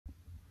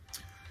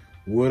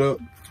What up?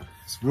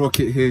 It's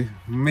ROKIT here,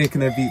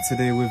 making a beat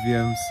today with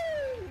YEMs.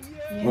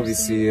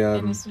 Obviously,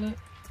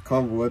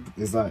 cardboard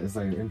is like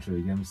your intro.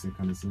 YEM sick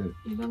and it's lit.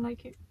 You don't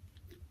like it?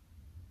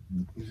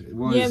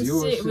 What YEM is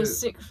your sick shit? with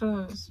sick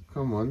flows.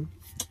 Come on.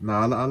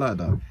 Nah, I like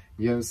that.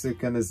 YEM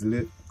sick and it's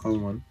lit.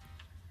 Come on.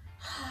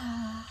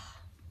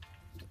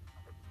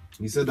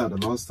 You said that the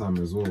last time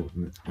as well.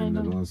 In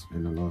the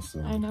last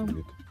I know.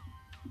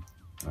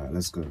 Alright,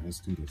 let's go. Let's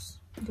do this.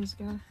 This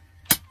guy.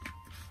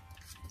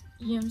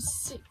 YEM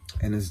sick.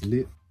 And it's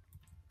lit.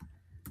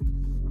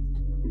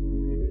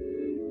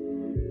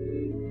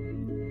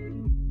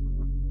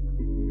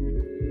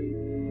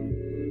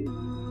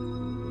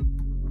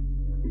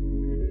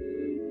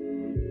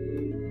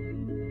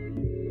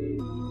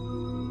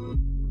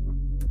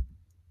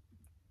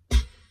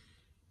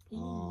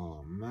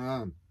 Oh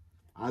man,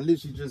 I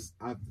literally just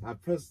I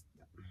pressed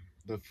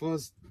the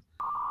first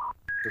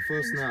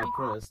snare I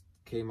pressed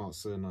came out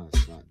so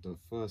nice, like the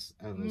first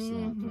ever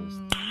snare I pressed,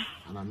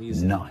 and I'm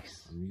using I'm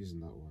using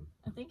that one.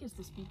 I think it's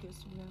the speakers,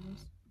 to be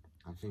honest.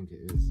 I think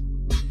it is.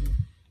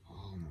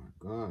 Oh my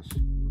gosh.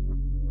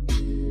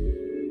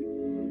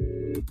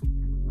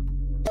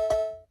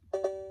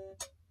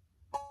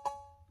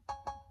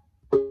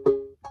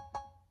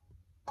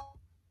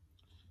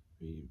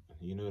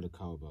 You know the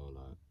cowbell,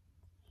 like,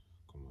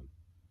 come on.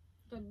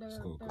 Let's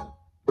go.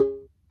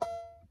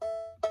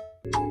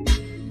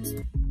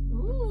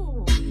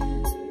 Ooh.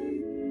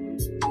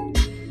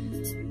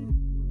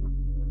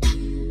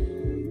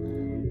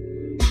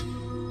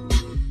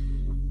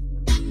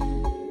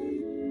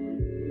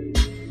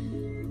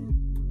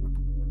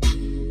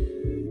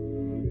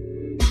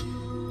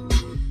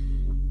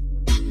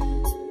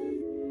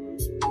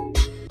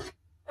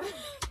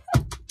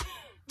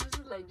 This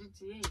is like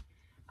GTA.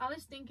 I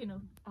was thinking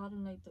of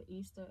adding like the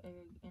Easter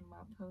egg in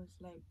my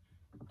post, like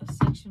a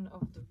section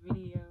of the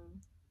video.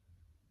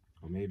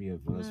 Or maybe a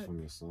verse from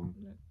your song.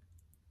 Look.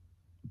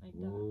 Like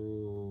that.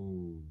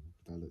 Whoa,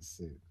 that looks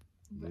sick.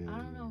 But Yeah, I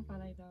don't know if I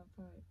like that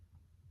part.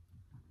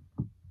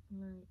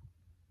 Like,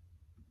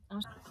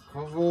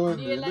 come on,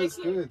 do you it like looks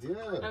it? good,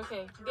 yeah.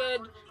 okay,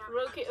 good.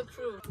 ROKIT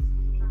approved.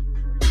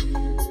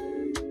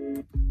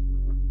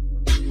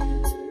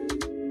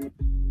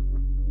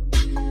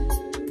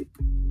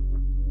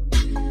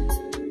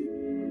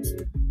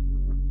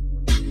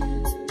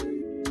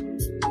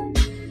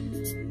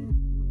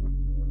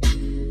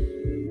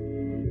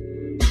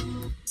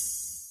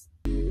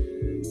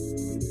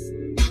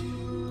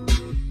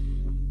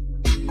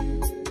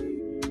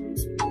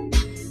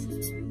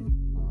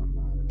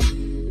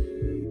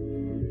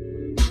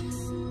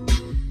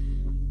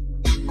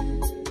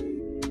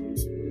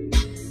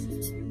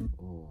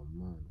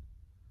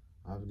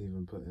 I haven't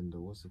even put in the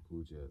what's it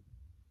called yet?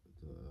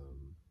 The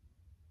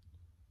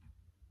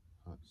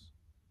huts.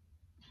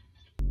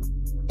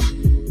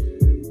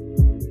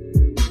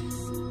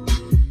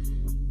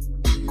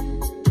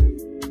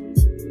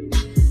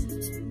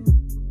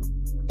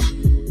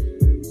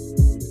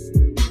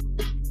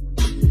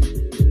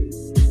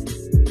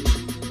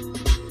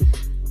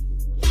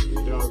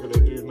 You're not gonna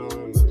do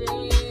nothing.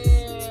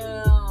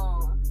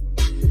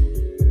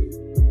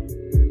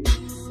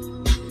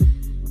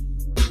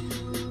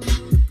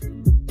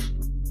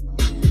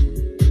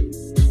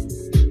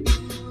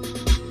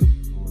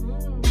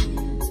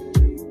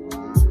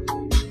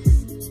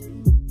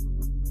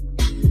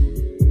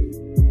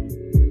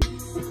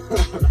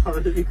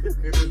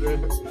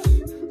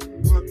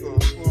 What the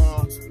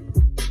fuck?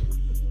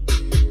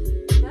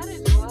 That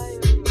is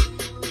wild.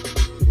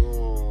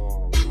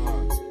 Oh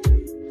man,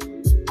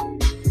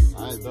 I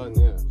ain't done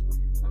yet.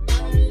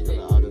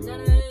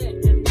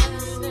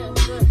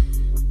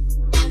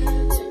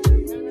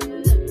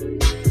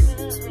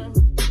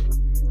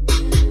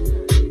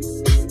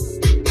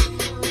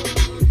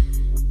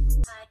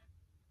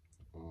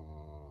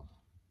 Oh,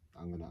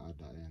 I'm gonna add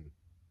that in.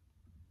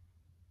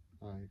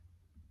 Hi.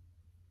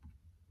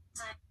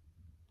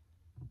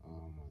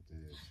 Oh my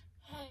days.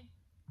 Hey.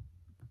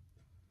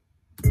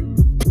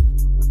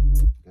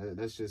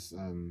 Let's just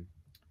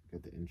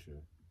get the intro.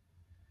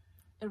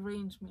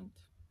 Arrangement.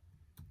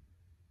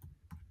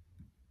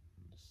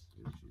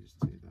 Just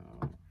take that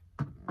out.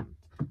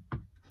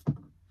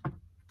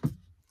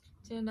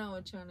 So now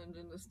we're challenge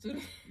in the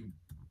studio.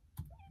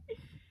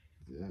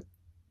 Yeah,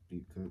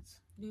 beat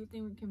cuts. Do you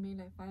think we can make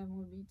like 5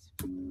 more beats?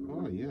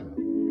 Oh yeah.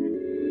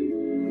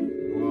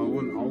 Well,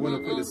 I want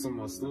to put this on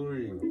my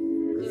story.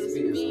 This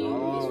beat is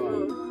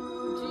hard.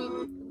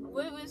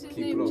 What was his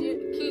Key name? Glock.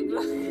 Key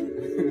Glock.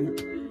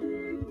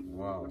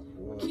 Wow.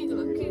 Key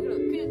Glock.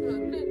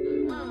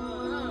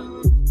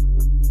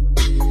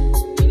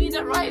 You need a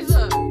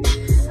riser.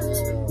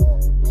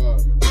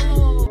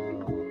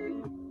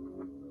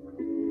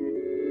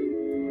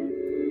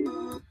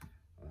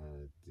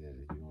 Yeah,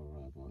 you're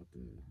right about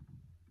that.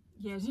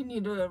 Yes, you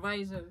need a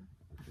riser.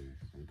 Okay,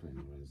 I'm putting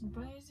the riser.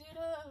 Rise it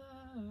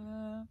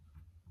up.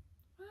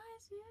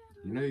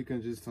 You know you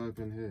can just type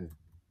in here.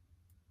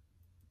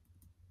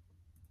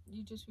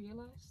 You just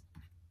realized?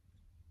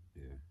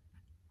 Yeah.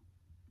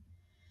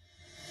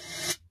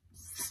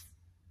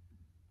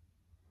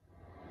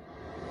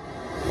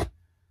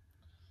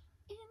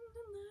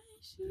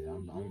 Yeah,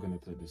 I'm gonna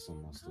put this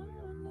on my story.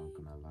 I'm not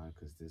gonna lie,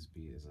 because this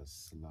beat is a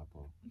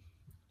slapper.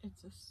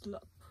 It's a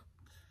slap.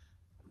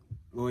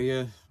 Well,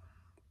 yeah,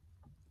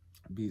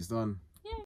 beat's done.